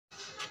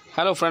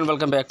Hello friend,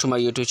 welcome back to my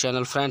YouTube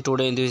channel. Friend,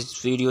 today in this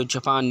video,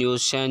 Japan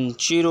news: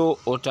 Sanjiro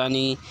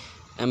Otani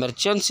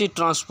emergency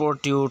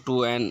transport due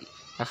to an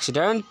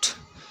accident.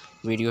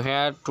 Video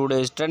here.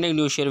 Today's trending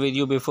news share with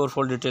you. Before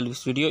full detail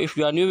this video, if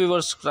you are new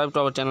viewers, subscribe to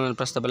our channel and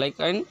press the bell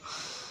icon.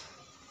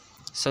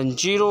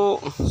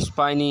 Sanjiro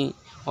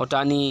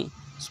Otani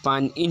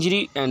spine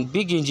injury and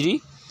big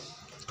injury.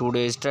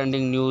 Today's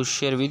trending news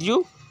share with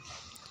you.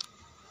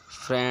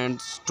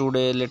 Friends,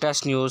 today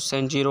latest news: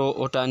 Sanjiro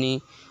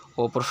Otani,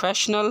 a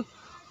professional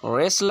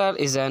wrestler,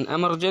 is an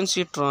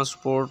emergency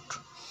transport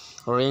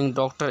ring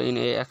doctor in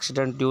a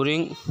accident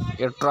during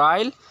a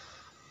trial.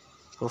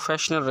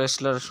 Professional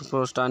wrestler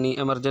Otani,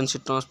 emergency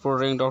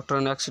transport ring doctor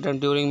in accident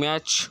during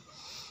match.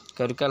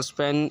 Cervical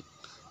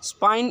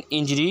spine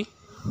injury.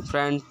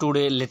 Friend,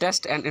 today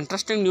latest and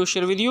interesting news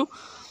share with you.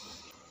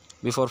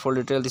 Before full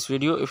detail this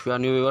video, if you are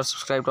new viewer,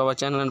 subscribe to our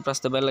channel and press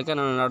the bell icon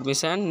and not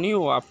miss a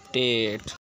new update.